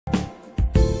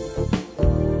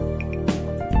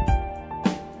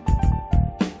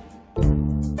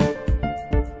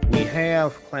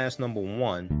have class number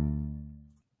 1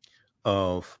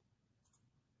 of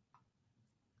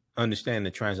understanding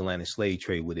the transatlantic slave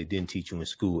trade, where they didn't teach you in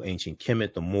school, ancient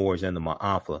Kemet, the Moors, and the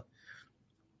Maafa.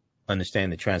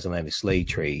 Understand the transatlantic slave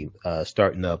trade,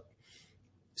 starting up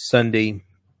Sunday,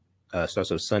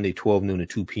 starts up Sunday, 12 noon to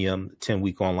 2 p.m.,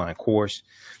 10-week online course.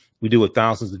 We deal with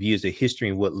thousands of years of history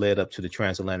and what led up to the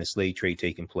transatlantic slave trade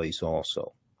taking place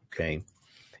also, okay?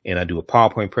 And I do a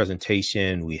PowerPoint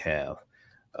presentation. We have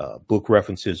book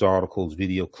references, articles,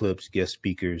 video clips, guest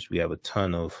speakers. We have a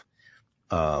ton of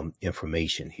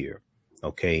information here,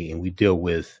 okay? And we deal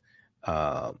with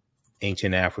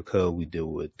ancient Africa. We deal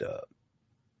with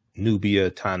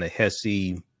Nubia,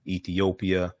 Ta-Nehisi,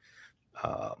 Ethiopia,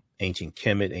 ancient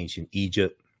Kemet, ancient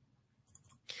Egypt.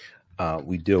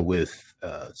 We deal with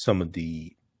some of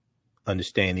the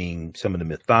understanding, some of the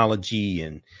mythology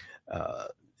and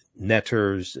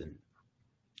netters and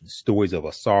stories of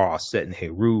Asar, Aset, and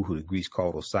Heru, who the Greeks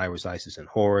called Osiris, Isis, and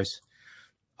Horus.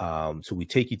 So we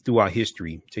take you through our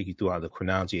history, take you through the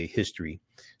chronology of history,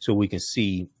 so we can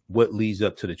see what leads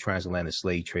up to the transatlantic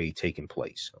slave trade taking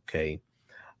place, okay?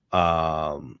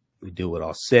 We deal with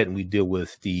Aset, and we deal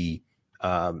with the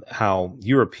how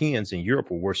Europeans in Europe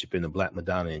were worshiping the Black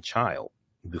Madonna and Child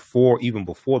even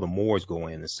before the Moors go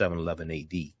in 711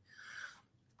 AD.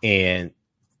 And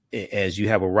as you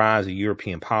have a rise of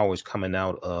European powers coming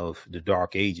out of the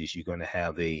Dark Ages, you're going to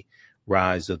have a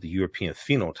rise of the European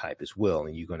phenotype as well.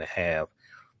 And you're going to have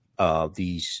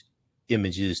these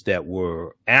images that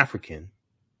were African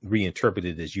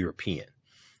reinterpreted as European.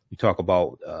 We talk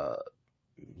about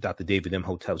Dr. David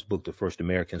Imhotep's book, The First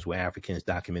Americans Were Africans,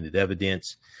 documented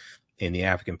evidence and the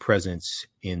African presence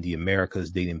in the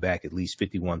Americas dating back at least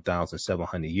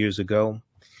 51,700 years ago.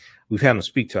 We've had him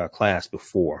speak to our class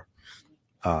before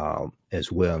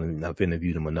as well, and I've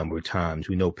interviewed him a number of times.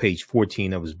 We know page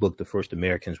 14 of his book, The First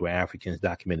Americans Were Africans,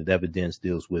 documented evidence,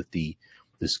 deals with the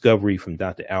discovery from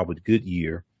Dr. Albert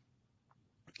Goodyear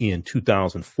in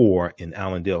 2004 in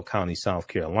Allendale County, South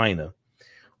Carolina,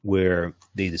 where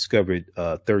they discovered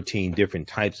 13 different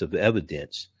types of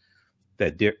evidence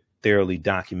that thoroughly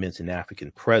documents an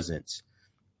African presence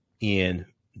in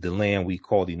the land we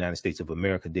call the United States of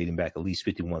America, dating back at least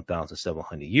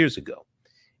 51,700 years ago.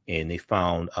 And they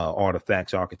found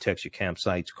artifacts, architecture,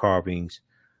 campsites, carvings,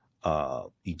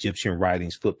 Egyptian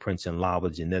writings, footprints in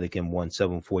lava, genetic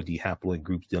M174D haploid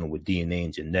groups dealing with DNA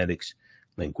and genetics,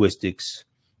 linguistics,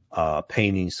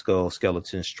 paintings, skulls,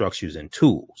 skeletons, structures, and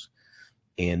tools.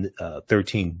 And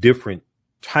 13 different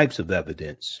types of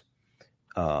evidence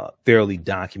thoroughly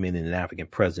documented an African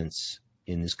presence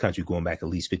in this country going back at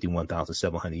least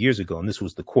 51,700 years ago. And this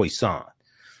was the Khoisan.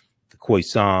 The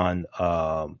Khoisan,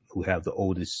 who have the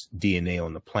oldest DNA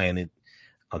on the planet,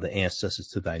 are the ancestors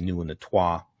to the Ainu and the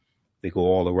Twa. They go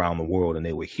all around the world, and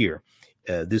they were here.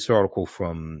 This article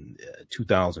from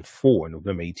 2004,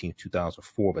 November 18,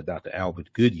 2004, by Dr.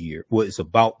 Albert Goodyear, well, it's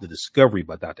about the discovery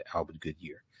by Dr. Albert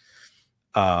Goodyear.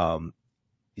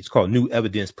 It's called New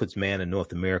Evidence Puts Man in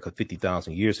North America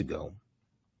 50,000 Years Ago.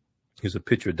 Here's a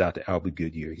picture of Dr. Albert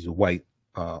Goodyear. He's a white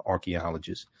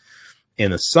archaeologist.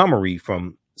 And a summary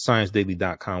from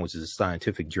ScienceDaily.com, which is a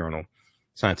scientific journal,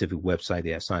 scientific website.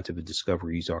 They have scientific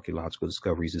discoveries, archaeological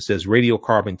discoveries. It says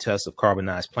radiocarbon tests of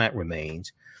carbonized plant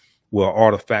remains, where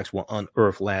artifacts were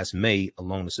unearthed last May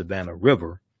along the Savannah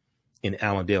River in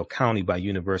Allendale County by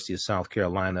University of South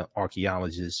Carolina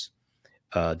archaeologists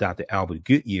Dr. Albert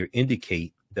Goodyear,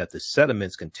 indicate that the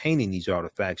sediments containing these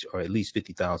artifacts are at least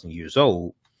 50,000 years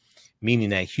old, meaning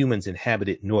that humans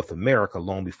inhabited North America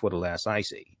long before the last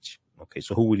ice age. Okay,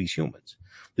 so who were these humans?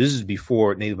 This is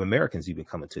before Native Americans even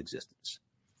come into existence.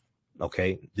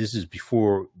 Okay, this is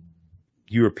before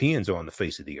Europeans are on the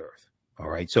face of the earth. All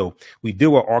right, so we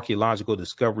deal with archaeological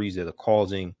discoveries that are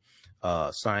causing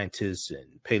scientists and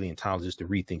paleontologists to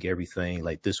rethink everything,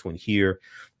 like this one here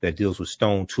that deals with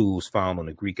stone tools found on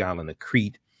the Greek island of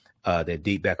Crete that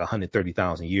date back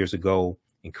 130,000 years ago.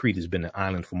 And Crete has been an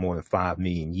island for more than 5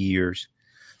 million years.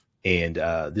 And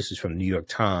this is from the New York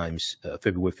Times,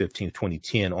 February 15,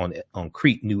 2010, on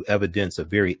Crete, new evidence of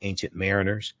very ancient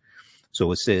mariners.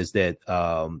 So it says that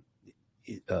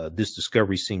this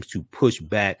discovery seems to push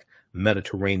back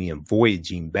Mediterranean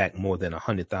voyaging back more than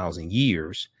 100,000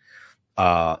 years.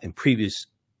 And previous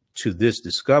to this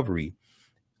discovery,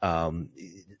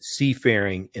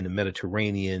 seafaring in the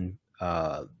Mediterranean,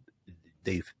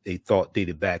 they thought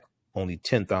dated back only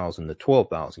 10,000 to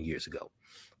 12,000 years ago.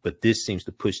 But this seems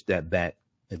to push that back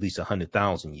at least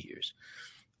 100,000 years.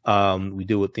 We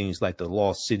deal with things like the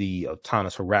lost city of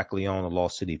Tanis Heraklion, the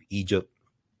lost city of Egypt.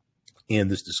 And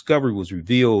this discovery was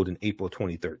revealed in April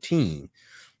 2013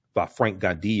 by Frank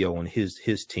Gaudillo and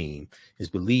his team. It's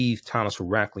believed Tanis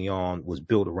Heraklion was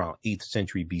built around 8th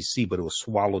century BC, but it was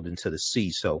swallowed into the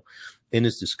sea. So in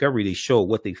this discovery, they showed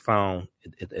what they found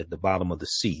at the bottom of the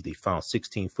sea. They found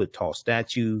 16-foot tall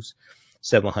statues,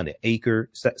 700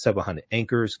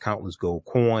 anchors, countless gold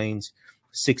coins,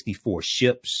 64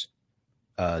 ships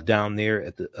down there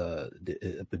at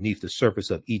beneath the surface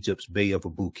of Egypt's Bay of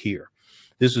Aboukir.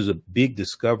 This was a big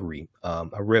discovery.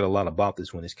 I read a lot about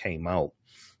this when this came out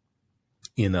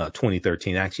in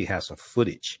 2013. I actually have some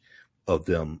footage of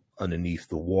them underneath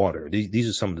the water. These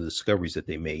are some of the discoveries that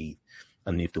they made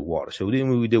underneath the water. So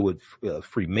then we deal with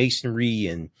Freemasonry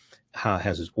and how it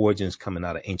has its origins coming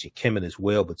out of ancient Kemet as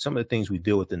well. But some of the things we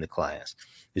deal with in the class,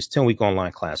 this 10-week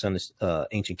online class,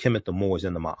 ancient Kemet, the Moors,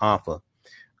 and the Maafa,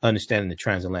 understanding the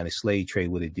transatlantic slave trade,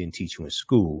 what they didn't teach you in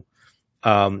school.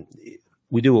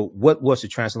 We deal with what was the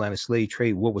transatlantic slave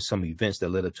trade, what were some events that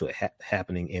led up to it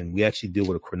happening, and we actually deal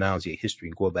with a chronology of history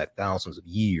and go back thousands of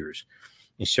years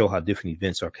and show how different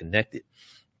events are connected.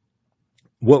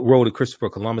 What role did Christopher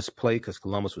Columbus play? Because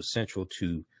Columbus was central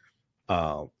to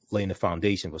laying the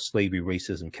foundation for slavery,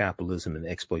 racism, capitalism, and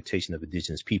exploitation of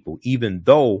indigenous people, even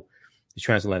though the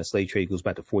transatlantic slave trade goes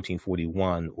back to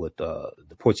 1441 with the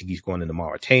Portuguese going into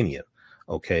Mauritania.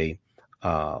 Okay.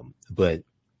 But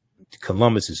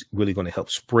Columbus is really going to help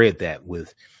spread that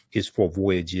with his 4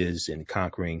 voyages and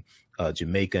conquering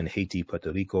Jamaica and Haiti,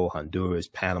 Puerto Rico, Honduras,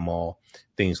 Panama,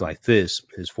 things like this.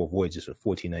 His 4 voyages from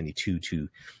 1492 to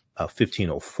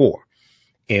 1504.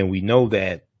 And we know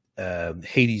that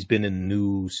Haiti's been in the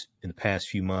news in the past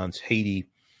few months. Haiti,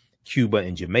 Cuba,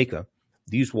 and Jamaica.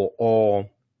 These were all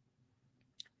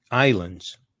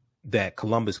islands that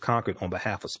Columbus conquered on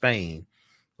behalf of Spain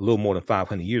a little more than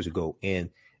 500 years ago. And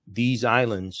these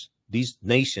islands, these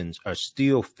nations are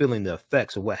still feeling the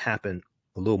effects of what happened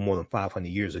a little more than 500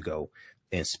 years ago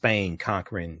in Spain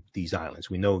conquering these islands.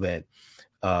 We know that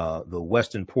the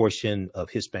western portion of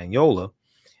Hispaniola,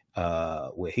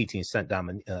 where Haiti and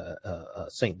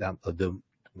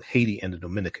Haiti and the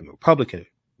Dominican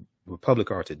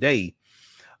Republic are today,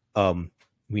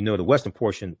 we know the western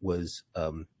portion was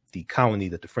the colony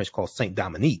that the French call Saint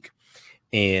Dominique,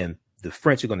 and the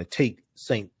French are going to take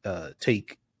Saint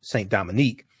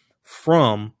Dominique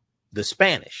from the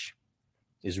Spanish.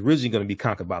 It's originally going to be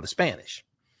conquered by the Spanish.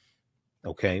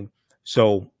 Okay,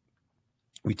 so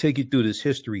we take you through this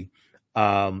history.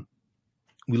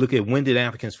 We look at when did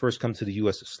Africans first come to the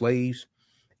U.S. as slaves.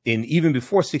 And even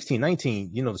before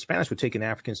 1619, you know, the Spanish were taking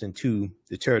Africans into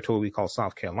the territory we call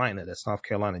South Carolina, that South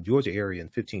Carolina, Georgia area in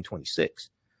 1526.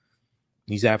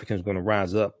 These Africans were going to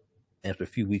rise up after a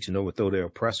few weeks and overthrow their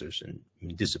oppressors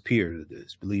and disappear.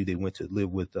 It's believed they went to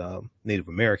live with Native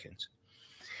Americans.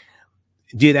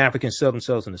 Did Africans sell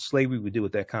themselves into slavery? We deal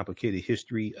with that complicated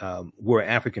history. Were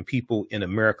African people in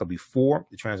America before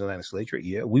the transatlantic slave trade?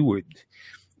 Yeah, we were.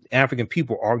 African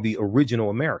people are the original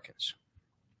Americans.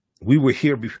 We were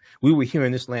here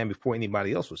in this land before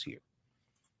anybody else was here.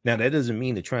 Now, that doesn't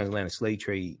mean the transatlantic slave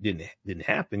trade didn't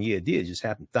happen. Yeah, it did. It just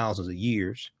happened thousands of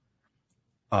years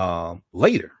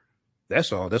later.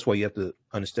 That's all. That's why you have to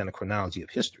understand the chronology of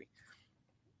history.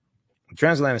 The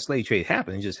transatlantic slave trade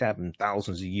happened. It just happened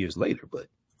thousands of years later. But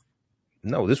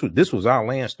no, this was our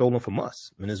land stolen from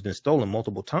us, and it's been stolen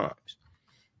multiple times.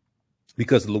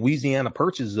 Because the Louisiana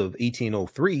Purchase of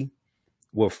 1803,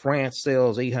 where France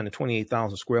sells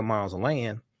 828,000 square miles of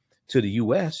land to the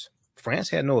U.S., France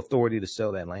had no authority to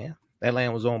sell that land. That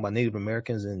land was owned by Native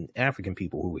Americans and African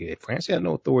people who were here. France had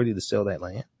no authority to sell that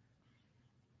land.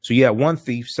 So you had one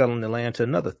thief selling the land to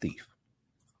another thief.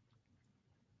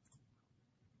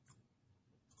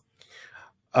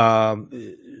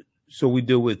 So we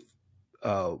deal with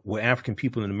where African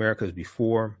people in America is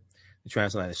before the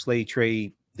transatlantic slave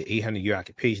trade, the 800-year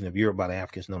occupation of Europe by the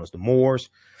Africans known as the Moors.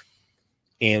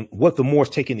 And what the Moors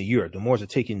take into Europe, the Moors are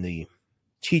taking the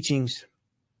teachings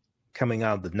coming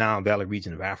out of the Nile Valley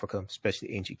region of Africa,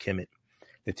 especially ancient Kemet.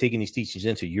 They're taking these teachings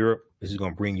into Europe. This is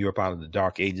going to bring Europe out of the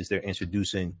Dark Ages. They're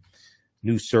introducing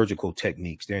new surgical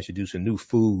techniques. They're introducing new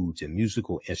foods and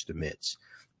musical instruments.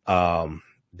 They're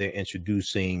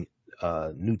introducing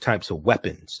new types of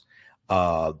weapons,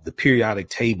 the periodic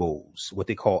tables, what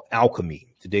they call alchemy.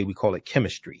 Today we call it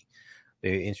chemistry.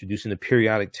 They're introducing the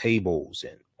periodic tables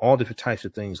and all different types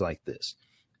of things like this.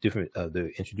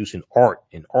 They're introducing art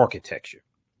and architecture.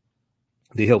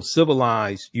 They help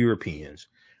civilize Europeans.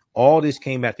 All this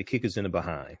came back to kick us in the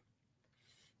behind.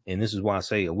 And this is why I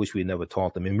say I wish we had never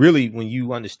taught them. And really, when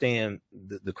you understand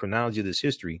the chronology of this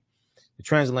history, the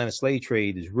transatlantic slave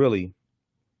trade is really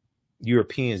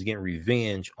Europeans getting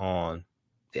revenge on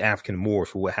the African Moors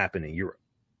for what happened in Europe.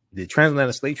 The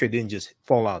transatlantic slave trade didn't just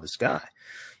fall out of the sky.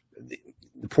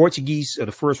 the Portuguese are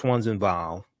the first ones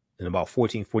involved in about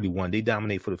 1441. They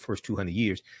dominate for the first 200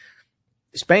 years.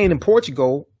 Spain and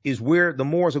Portugal is where the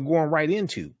Moors are going right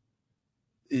into,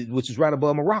 which is right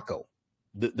above Morocco.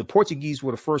 The Portuguese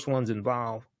were the first ones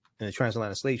involved in the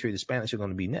transatlantic slave trade. The Spanish are going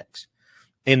to be next.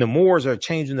 And the Moors are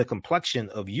changing the complexion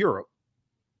of Europe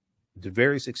to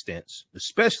various extents,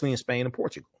 especially in Spain and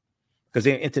Portugal, because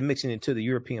they're intermixing into the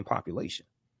European population.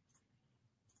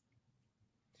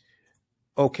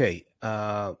 Okay,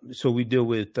 so we deal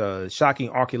with shocking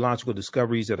archaeological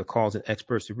discoveries that are causing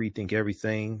experts to rethink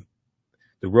everything.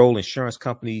 The role insurance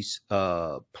companies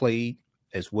played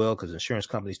as well, because insurance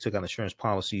companies took out insurance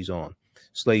policies on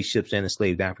slave ships and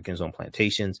enslaved Africans on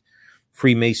plantations.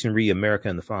 Freemasonry, America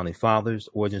and the Founding Fathers,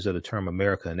 origins of the term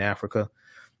America and Africa.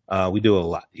 We do a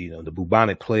lot, the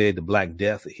bubonic plague, the Black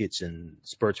Death, it hits in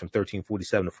spurts from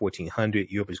 1347 to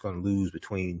 1400. Europe is going to lose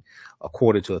between a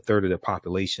quarter to a third of their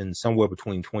population, somewhere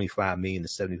between 25 million to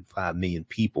 75 million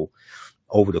people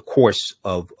over the course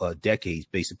of decades,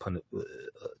 based upon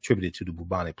attributed to the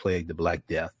bubonic plague, the Black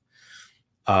Death.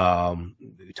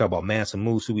 We talk about Mansa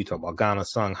Musa, we talk about Ghana,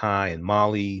 Songhai, and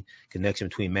Mali, connection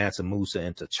between Mansa Musa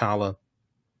and T'Challa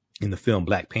in the film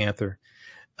Black Panther.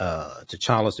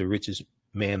 T'Challa's the richest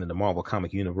man in the Marvel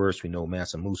comic universe. We know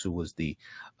Mansa Musa was the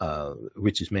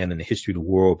richest man in the history of the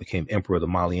world, became emperor of the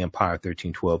Mali Empire,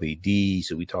 1312 AD.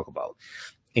 So we talk about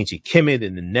ancient Kemet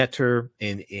and the Neter,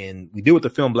 and we deal with the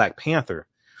film Black Panther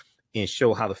and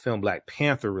show how the film Black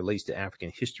Panther relates to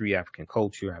African history, African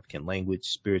culture, African language,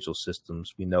 spiritual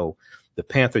systems. We know the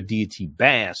Panther deity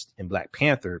Bast in Black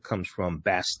Panther comes from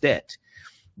Bastet,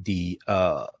 the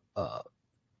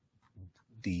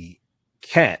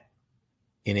cat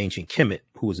in ancient Kemet,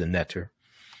 who was a Neter.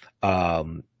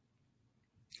 Ancient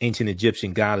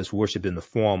Egyptian goddess worshipped in the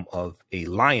form of a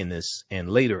lioness and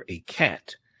later a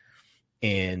cat.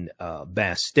 And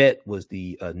Bastet was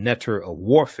the Neter of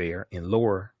warfare in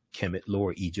Lower Kemet,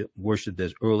 Lower Egypt, worshipped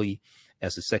as early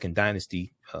as the Second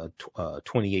Dynasty,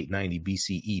 2890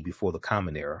 BCE, before the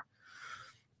Common Era.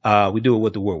 We do it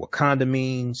what the word Wakanda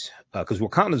means, because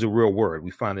Wakanda is a real word.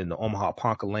 We find it in the Omaha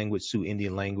Ponca language, Sioux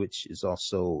Indian language. Is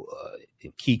also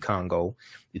in Key Congo.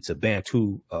 It's a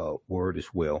Bantu word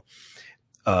as well.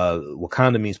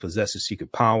 Wakanda means possesses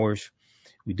secret powers.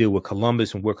 We deal with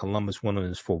Columbus and where Columbus went on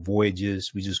his 4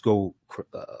 voyages. We just go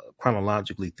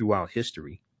chronologically throughout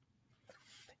history.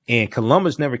 And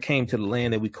Columbus never came to the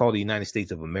land that we call the United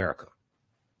States of America.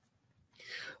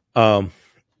 The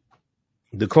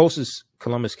closest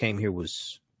Columbus came here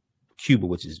was Cuba,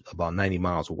 which is about 90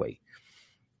 miles away.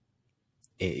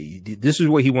 This is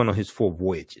where he went on his 4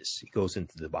 voyages. He goes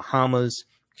into the Bahamas,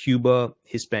 Cuba,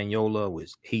 Hispaniola,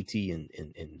 was Haiti, and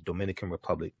Dominican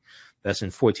Republic. That's in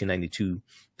 1492.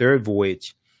 3rd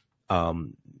voyage,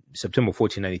 September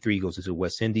 1493, he goes into the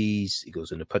West Indies. He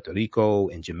goes into Puerto Rico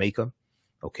and Jamaica.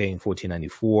 Okay, in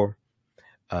 1494.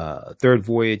 3rd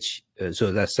voyage,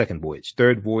 so that's 2nd voyage.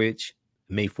 3rd voyage,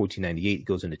 May 1498, he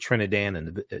goes into Trinidad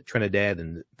and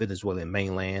the Venezuelan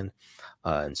mainland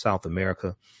in South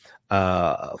America.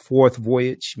 4th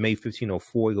voyage, May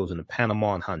 1504, he goes into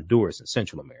Panama and Honduras in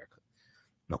Central America.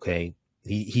 Okay,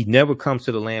 he never comes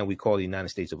to the land we call the United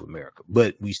States of America,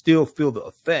 but we still feel the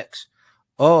effects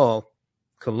of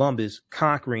Columbus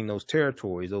conquering those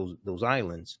territories, those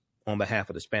islands, on behalf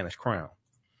of the Spanish crown,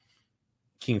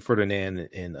 King Ferdinand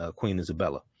and Queen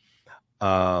Isabella.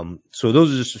 So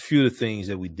those are just a few of the things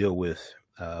that we deal with.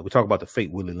 We talk about the fake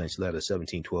Willie Lynch letter,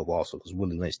 1712, also, because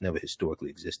Willie Lynch never historically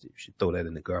existed. You should throw that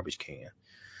in the garbage can.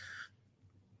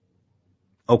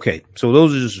 Okay, so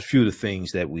those are just a few of the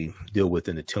things that we deal with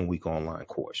in the 10-week online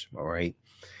course. All right.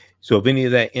 So if any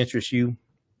of that interests you,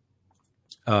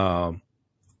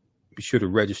 be sure to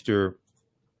register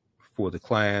for the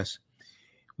class.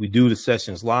 We do the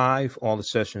sessions live. All the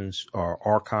sessions are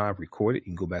archived, recorded.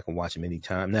 You can go back and watch them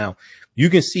anytime. Now, you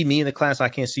can see me in the class. I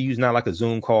can't see you. It's not like a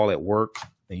Zoom call at work,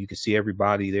 and you can see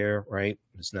everybody there, right?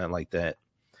 It's not like that.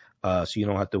 So you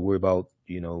don't have to worry about,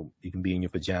 you can be in your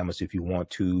pajamas if you want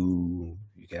to.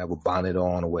 You can have a bonnet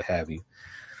on or what have you.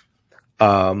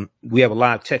 We have a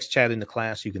live text chat in the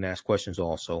class. You can ask questions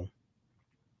also.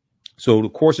 So the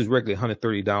course is regularly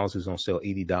 $130. It's on sale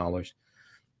 $80.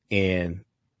 And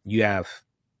you have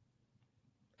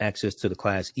access to the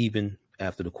class even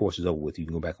after the course is over with. You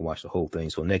can go back and watch the whole thing.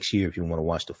 So next year, if you want to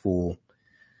watch the full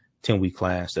 10-week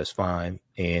class, that's fine.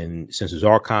 And since it's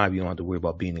archived, you don't have to worry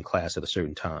about being in class at a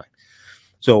certain time.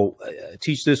 So I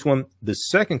teach this one. The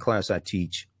second class I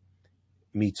teach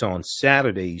meets on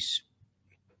Saturdays,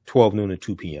 12 noon to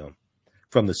 2 p.m.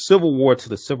 From the Civil War to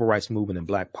the Civil Rights Movement and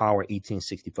Black Power,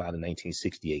 1865 to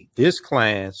 1968. This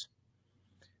class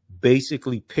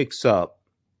basically picks up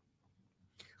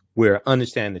where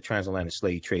understanding the transatlantic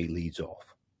slave trade leads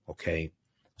off. Okay.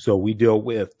 So we deal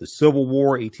with the Civil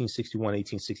War, 1861,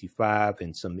 1865,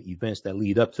 and some events that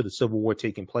lead up to the Civil War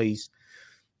taking place.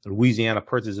 The Louisiana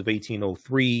Purchase of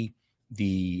 1803,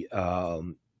 the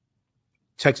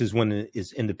Texas winning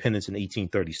its independence in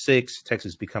 1836,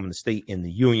 Texas becoming a state in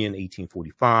the Union,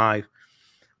 1845,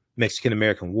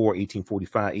 Mexican-American War,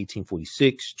 1845,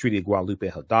 1846, Treaty of Guadalupe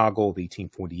Hidalgo of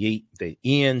 1848, that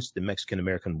ends the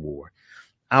Mexican-American War.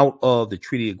 Out of the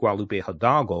Treaty of Guadalupe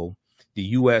Hidalgo, the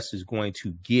U.S. is going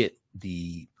to get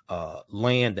the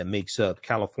land that makes up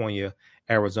California,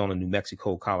 Arizona, New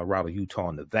Mexico, Colorado, Utah,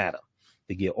 and Nevada.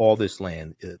 They get all this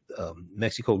land.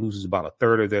 Mexico loses about a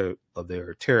third of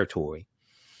their territory,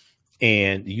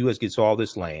 and the U.S. gets all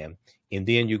this land. And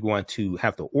then you're going to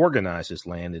have to organize this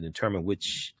land and determine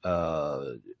which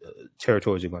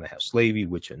territories are going to have slavery,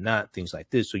 which are not, things like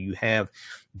this. So you have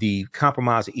the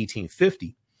Compromise of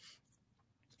 1850.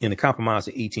 And the Compromise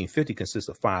of 1850 consists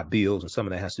of 5 bills, and some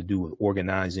of that has to do with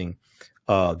organizing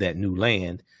that new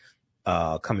land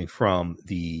coming from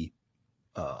the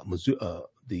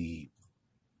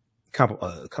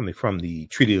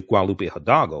Treaty of Guadalupe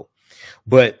Hidalgo.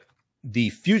 But the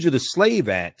Fugitive Slave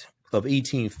Act of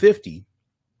 1850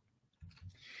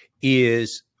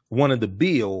 is one of the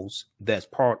bills that's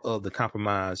part of the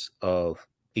Compromise of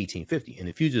 1850. And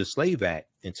the Fugitive Slave Act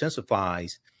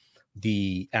intensifies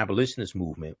the abolitionist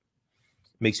movement,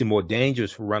 makes it more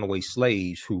dangerous for runaway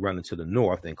slaves who run into the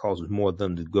North, and causes more of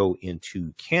them to go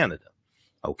into Canada.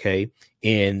 Okay.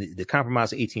 And the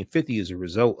Compromise of 1850 is a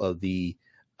result of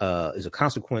is a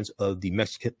consequence of the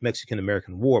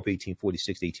Mexican-American War of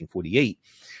 1846 to 1848.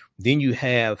 Then you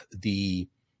have the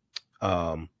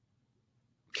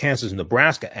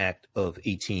Kansas-Nebraska Act of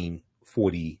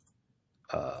 1840,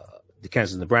 the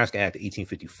Kansas-Nebraska Act of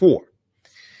 1854.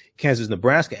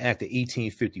 Kansas-Nebraska Act of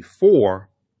 1854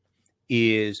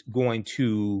 is going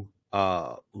to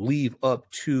leave up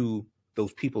to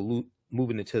those people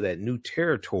moving into that new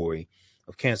territory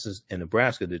of Kansas and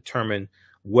Nebraska to determine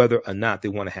whether or not they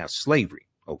want to have slavery,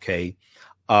 okay,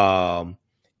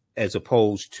 as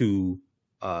opposed to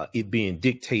it being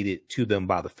dictated to them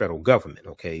by the federal government,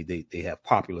 okay? They have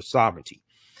popular sovereignty.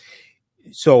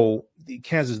 So the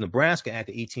Kansas-Nebraska Act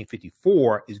of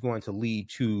 1854 is going to lead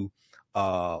to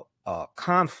a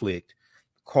conflict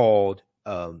called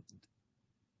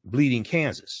Bleeding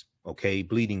Kansas, okay?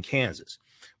 Bleeding Kansas.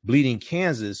 Bleeding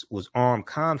Kansas was armed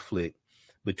conflict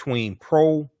between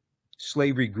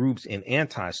pro-slavery groups and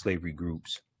anti-slavery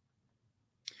groups,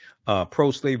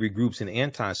 pro-slavery groups and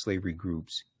anti-slavery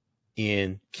groups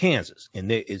in Kansas. And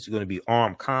there is going to be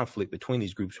armed conflict between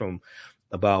these groups from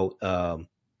about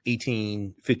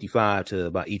 1855 to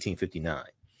about 1859.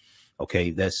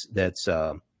 Okay, that's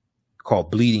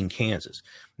called Bleeding Kansas.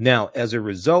 Now, as a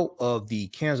result of the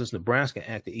Kansas-Nebraska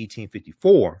Act of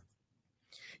 1854,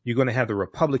 you're going to have the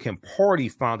Republican Party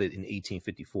founded in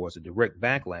 1854 as a direct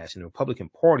backlash. And the Republican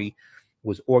Party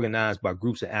was organized by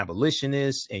groups of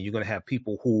abolitionists. And you're going to have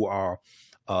people who are,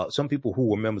 some people who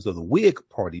were members of the Whig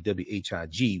Party,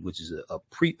 WHIG, which is a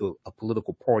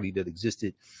political party that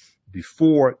existed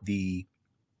before the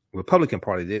Republican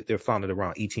Party. They're founded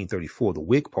around 1834, the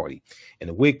Whig Party. And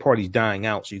the Whig Party is dying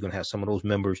out. So you're going to have some of those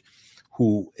members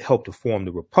who helped to form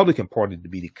the Republican Party to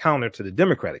be the counter to the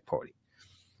Democratic Party.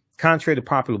 Contrary to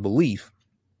popular belief,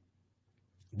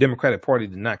 the Democratic Party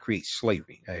did not create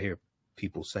slavery. I hear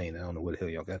people saying, I don't know where the hell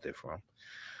y'all got that from.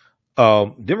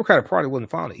 Democratic Party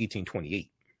wasn't founded in 1828.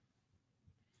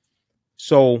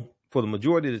 So for the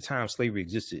majority of the time slavery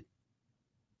existed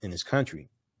in this country,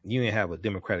 you didn't have a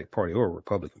Democratic Party or a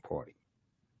Republican Party.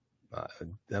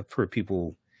 I've heard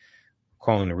people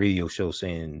calling the radio show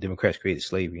saying Democrats created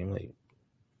slavery. I'm like,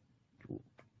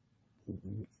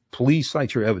 please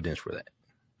cite your evidence for that.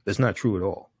 That's not true at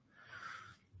all.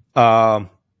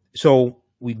 So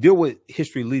we deal with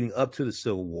history leading up to the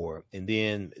Civil War, and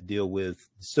then deal with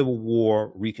the Civil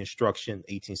War, Reconstruction,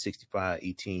 1865,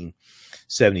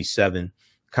 1877,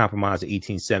 Compromise of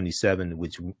 1877,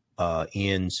 which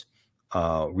ends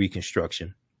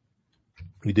Reconstruction.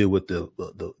 We deal with the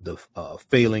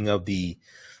failing of the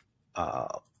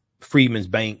Freedmen's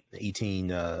Bank,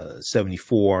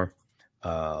 1874.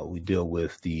 We deal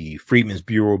with the Freedmen's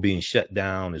Bureau being shut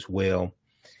down as well.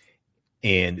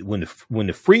 And when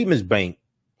the Freedmen's Bank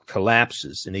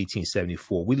collapses in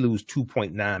 1874, we lose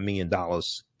 $2.9 million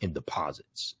in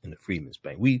deposits in the Freedmen's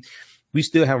Bank. We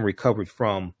still haven't recovered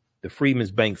from the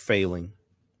Freedmen's Bank failing,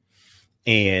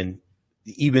 and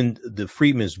even the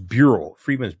Freedmen's Bureau.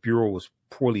 Freedmen's Bureau was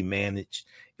poorly managed.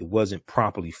 It wasn't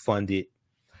properly funded.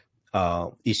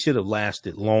 It should have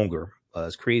lasted longer. It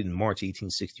was created in March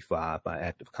 1865 by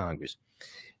act of Congress.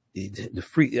 the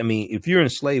free. I mean, if you're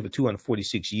enslaved for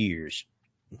 246 years,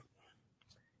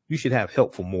 you should have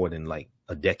help for more than like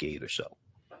a decade or so.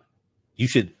 You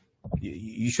should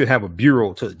have a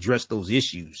bureau to address those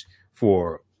issues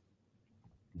for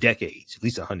decades, at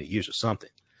least 100 years or something.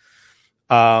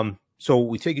 So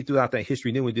we take you throughout that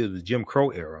history. Then we did the Jim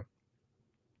Crow era,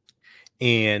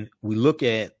 and we look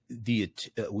at the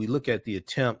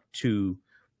attempt to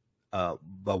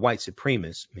by white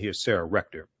supremacists. Here's Sarah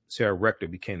Rector. Sarah Rector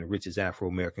became the richest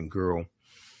Afro-American girl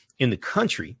in the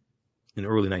country in the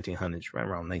early 1900s, right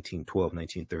around 1912,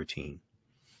 1913.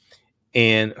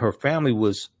 And her family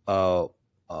was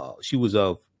she was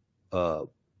of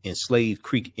enslaved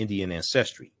Creek Indian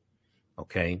ancestry.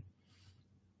 Okay.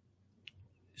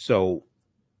 So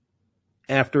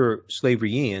after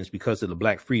slavery ends, because of the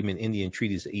Black Freedmen Indian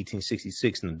Treaties of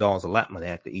 1866 and the Dawes Allotment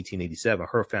Act of 1887,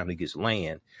 her family gets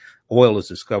land. Oil is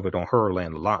discovered on her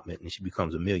land allotment, and she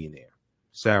becomes a millionaire.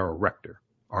 Sarah Rector,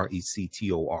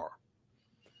 R-E-C-T-O-R.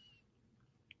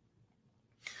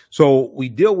 So we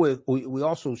deal with, we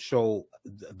also show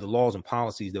the laws and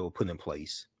policies that were put in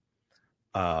place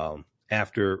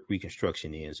after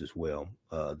Reconstruction ends as well.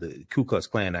 The Ku Klux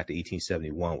Klan Act of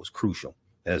 1871 was crucial.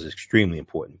 That is extremely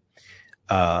important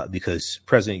because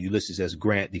President Ulysses S.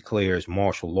 Grant declares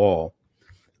martial law.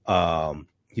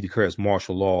 He declares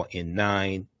martial law in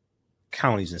 9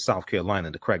 counties in South Carolina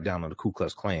to crack down on the Ku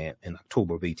Klux Klan in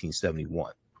October of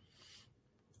 1871.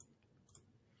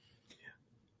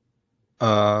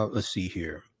 Let's see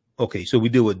here. Okay, so we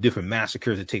deal with different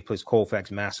massacres that take place.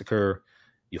 Colfax Massacre,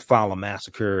 Eufaula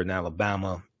Massacre in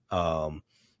Alabama,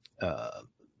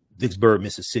 Vicksburg,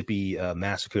 Mississippi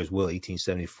massacre as well,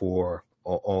 1874,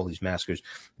 all these massacres.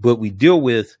 But we deal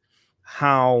with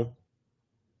how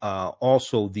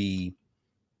also the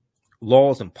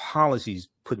laws and policies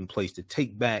put in place to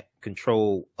take back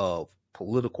control of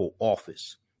political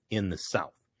office in the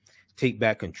South, take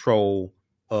back control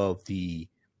of the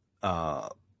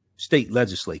state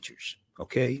legislatures,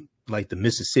 okay, like the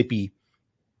Mississippi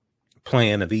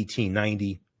Plan of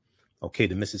 1890, okay,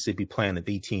 the Mississippi Plan of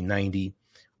 1890,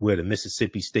 where the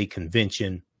Mississippi State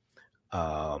Convention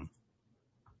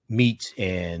meets,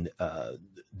 and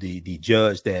the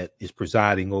judge that is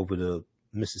presiding over the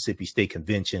Mississippi State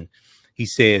Convention, he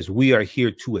says, "We are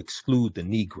here to exclude the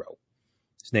Negro."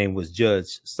 His name was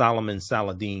Judge Solomon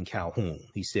Saladin Calhoun.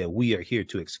 He said, "We are here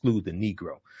to exclude the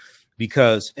Negro,"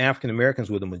 because African Americans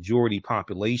were the majority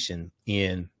population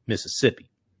in Mississippi.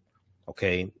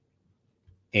 Okay.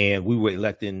 And we were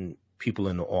electing people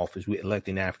in the office. We were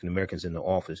electing African Americans in the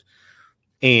office.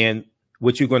 And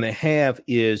what you're going to have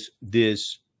is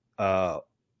this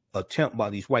attempt by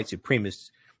these white supremacists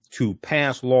to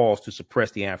pass laws to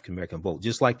suppress the African American vote,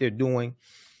 just like they're doing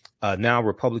now.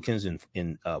 Republicans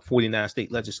in 49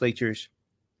 state legislatures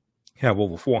have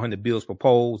over 400 bills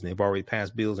proposed, and they've already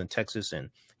passed bills in Texas and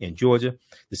in Georgia.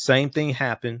 The same thing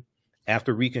happened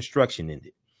after Reconstruction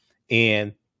ended.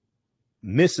 And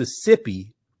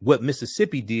Mississippi, what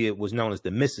Mississippi did was known as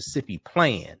the Mississippi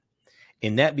Plan.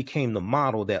 And that became the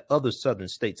model that other southern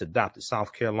states adopted.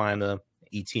 South Carolina,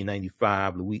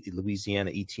 1895,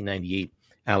 Louisiana, 1898,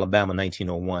 Alabama,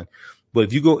 1901. But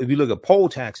if you look at poll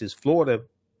taxes, Florida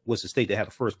was the state that had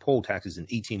the first poll taxes in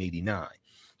 1889.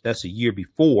 That's a year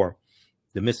before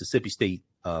the Mississippi State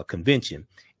Convention.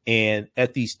 And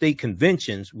at these state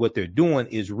conventions, what they're doing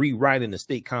is rewriting the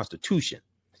state constitution.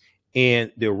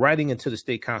 And they're writing into the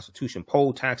state constitution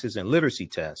poll taxes and literacy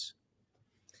tests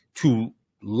to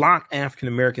lock African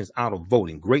Americans out of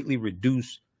voting, greatly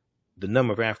reduce the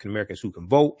number of African Americans who can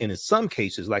vote. And in some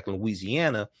cases, like in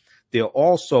Louisiana, they're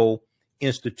also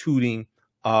instituting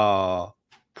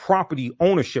property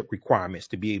ownership requirements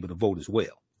to be able to vote as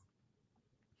well.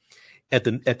 At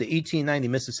the 1890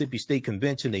 Mississippi State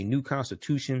Convention, a new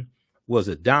constitution was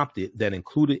adopted that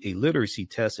included a literacy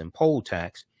test and poll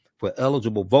tax for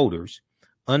eligible voters.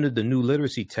 Under the new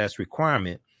literacy test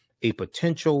requirement, a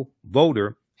potential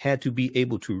voter had to be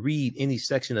able to read any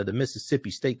section of the Mississippi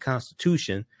State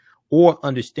Constitution or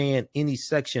understand any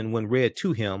section when read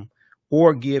to him,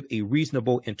 or give a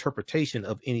reasonable interpretation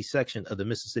of any section of the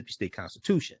Mississippi State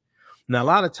Constitution. Now, a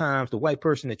lot of times, the white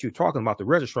person that you're talking about, the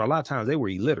registrar, a lot of times they were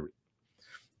illiterate.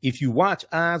 If you watch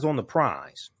Eyes on the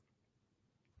Prize,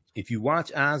 if you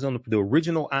watch Eyes on the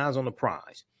original Eyes on the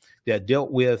Prize that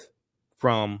dealt with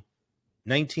from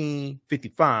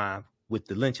 1955 with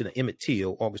the lynching of Emmett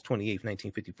Till, August 28th,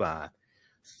 1955,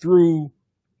 through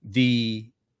the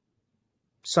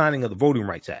signing of the Voting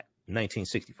Rights Act,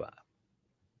 1965.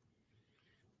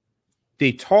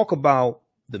 They talk about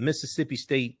the Mississippi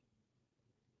State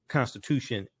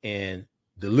Constitution and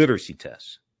the literacy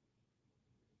test.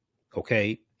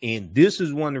 Okay. And this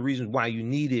is one of the reasons why you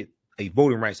needed a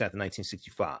Voting Rights Act of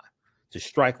 1965 to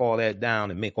strike all that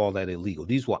down and make all that illegal.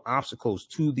 These were obstacles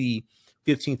to the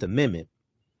 15th Amendment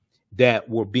that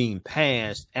were being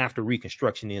passed after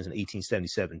Reconstruction ends in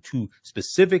 1877 to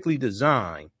specifically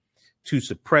design to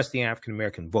suppress the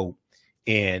African-American vote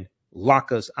and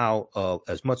lock us out of,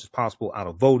 as much as possible, out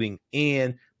of voting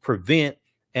and prevent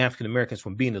African-Americans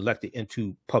from being elected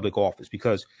into public office.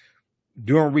 Because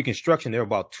during Reconstruction, there were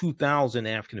about 2,000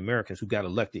 African-Americans who got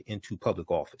elected into public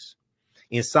office.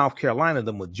 In South Carolina,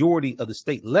 the majority of the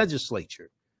state legislature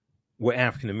were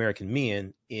African-American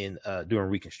men during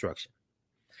Reconstruction.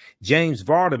 James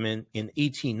Vardaman in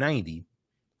 1890,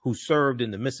 who served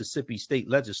in the Mississippi state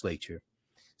legislature,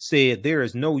 said there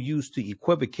is no use to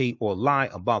equivocate or lie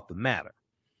about the matter.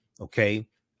 Okay.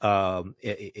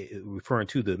 Referring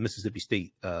to the Mississippi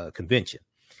State Convention.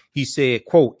 He said,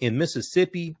 quote, in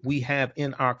Mississippi, we have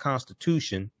in our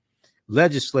Constitution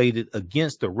legislated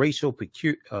against the racial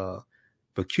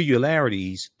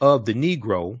peculiarities of the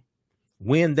Negro.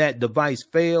 When that device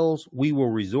fails, we will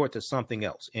resort to something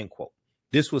else, end quote.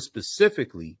 This was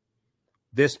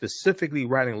they're specifically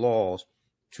writing laws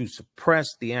to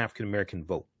suppress the African-American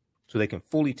vote so they can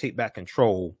fully take back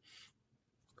control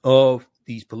of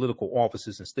these political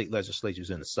offices and state legislatures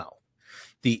in the South.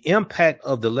 The impact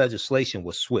of the legislation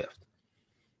was swift.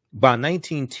 By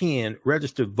 1910,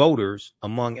 registered voters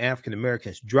among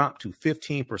African-Americans dropped to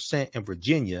 15% in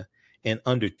Virginia and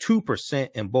under 2%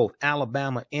 in both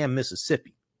Alabama and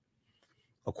Mississippi.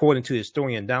 According to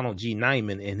historian Donald G.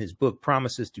 Nyman in his book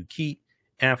Promises to Keep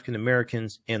African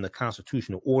Americans and the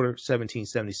Constitutional Order,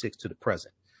 1776 to the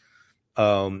present.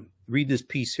 Read this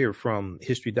piece here from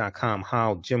history.com,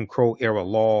 how Jim Crow era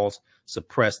laws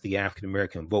suppressed the African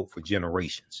American vote for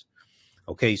generations.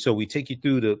 Okay, so we take you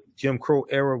through the Jim Crow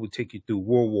era, we take you through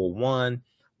World War I,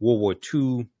 World War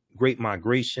II, Great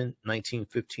Migration,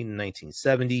 1915 to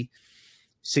 1970.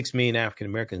 6 million African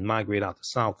Americans migrate out the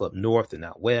South, up north and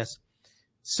out west.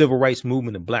 Civil rights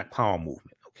movement and Black Power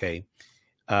movement. Okay.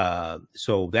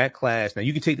 So that class, now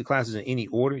you can take the classes in any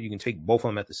order. You can take both of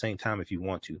them at the same time if you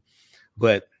want to.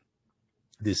 But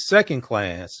the second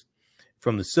class,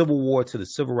 from the Civil War to the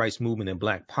Civil Rights Movement and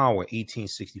Black Power,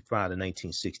 1865 to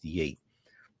 1968.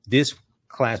 This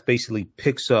class basically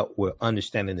picks up where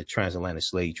understanding the transatlantic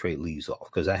slave trade leaves off,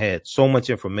 because I had so much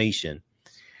information.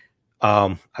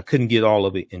 I couldn't get all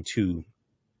of it into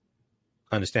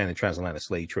understanding transatlantic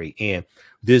slave trade. And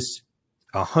this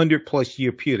 100+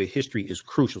 year period of history is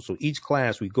crucial. So each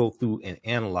class we go through and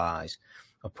analyze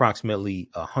approximately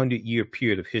 100-year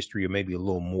period of history, or maybe a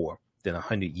little more than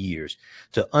 100 years,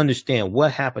 to understand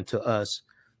what happened to us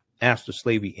after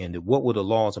slavery ended. What were the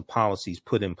laws and policies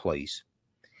put in place,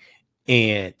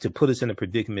 and to put us in the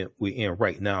predicament we're in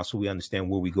right now, so we understand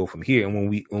where we go from here. And when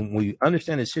we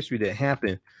understand this history that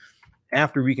happened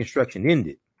after Reconstruction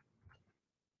ended,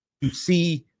 you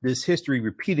see this history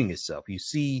repeating itself. You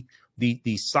see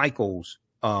these cycles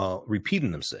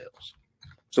repeating themselves.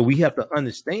 So we have to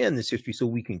understand this history so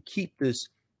we can keep this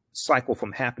cycle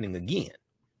from happening again.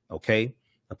 Okay.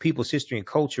 A people's history and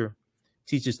culture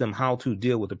teaches them how to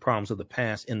deal with the problems of the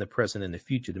past, in the present, and the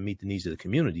future to meet the needs of the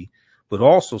community, but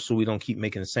also so we don't keep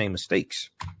making the same mistakes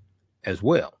as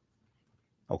well.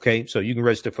 Okay, so you can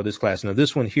register for this class. Now,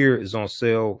 this one here is on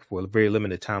sale for a very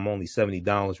limited time, only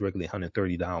 $70, regularly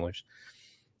 $130.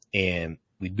 And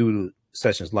we do the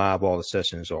sessions live. All the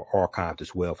sessions are archived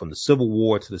as well, from the Civil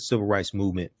War to the Civil Rights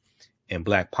Movement and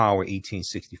Black Power,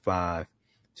 1865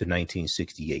 to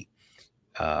 1968.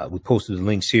 We posted the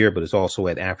links here, but it's also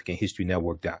at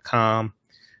AfricanHistoryNetwork.com,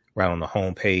 right on the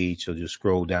home page. So just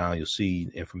scroll down, you'll see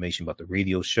information about the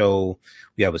radio show.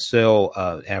 We have a sale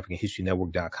at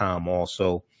AfricanHistoryNetwork.com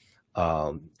also.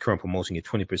 Current promotion, get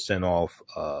 20% off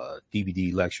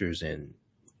DVD lectures and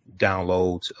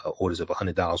downloads, orders of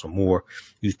 $100 or more.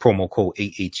 Use promo code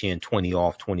AHN20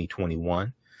 off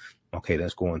 2021. Okay,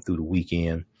 that's going through the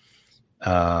weekend.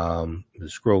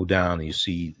 Scroll down and you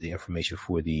see the information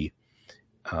for the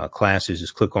classes.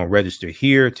 Just click on register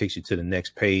here. It takes you to the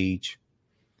next page,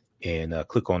 and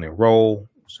click on enroll.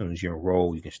 As soon as you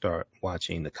enroll, you can start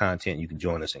watching the content. You can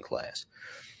join us in class.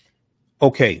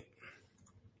 Okay.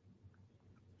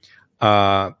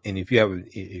 And if you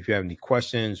have any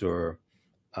questions or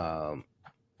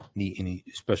need any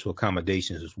special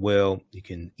accommodations as well, you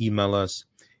can email us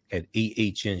at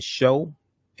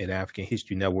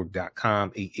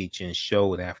ahnshow@AfricanHistoryNetwork.com,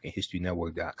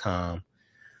 ahnshow@AfricanHistoryNetwork.com.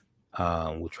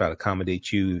 We'll try to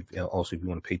accommodate you. Also, if you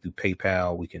want to pay through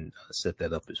PayPal, we can set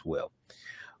that up as well.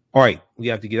 All right, we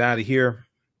have to get out of here.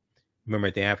 Remember,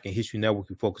 at the African History Network,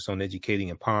 we focus on educating,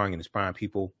 empowering, and inspiring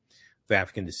people of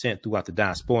African descent throughout the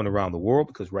diaspora and around the world,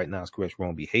 because right now it's correct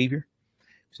wrong behavior.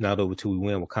 It's not over till we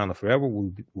win. Wakanda forever.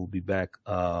 We'll be back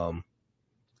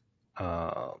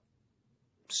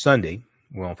Sunday.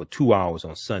 We're on for 2 hours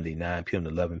on Sunday, 9 p.m. to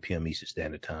 11 p.m. Eastern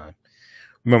Standard Time.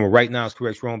 Remember, right now it's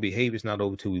correct wrong behavior. It's not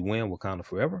over till we win. Wakanda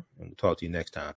forever. And we'll talk to you next time.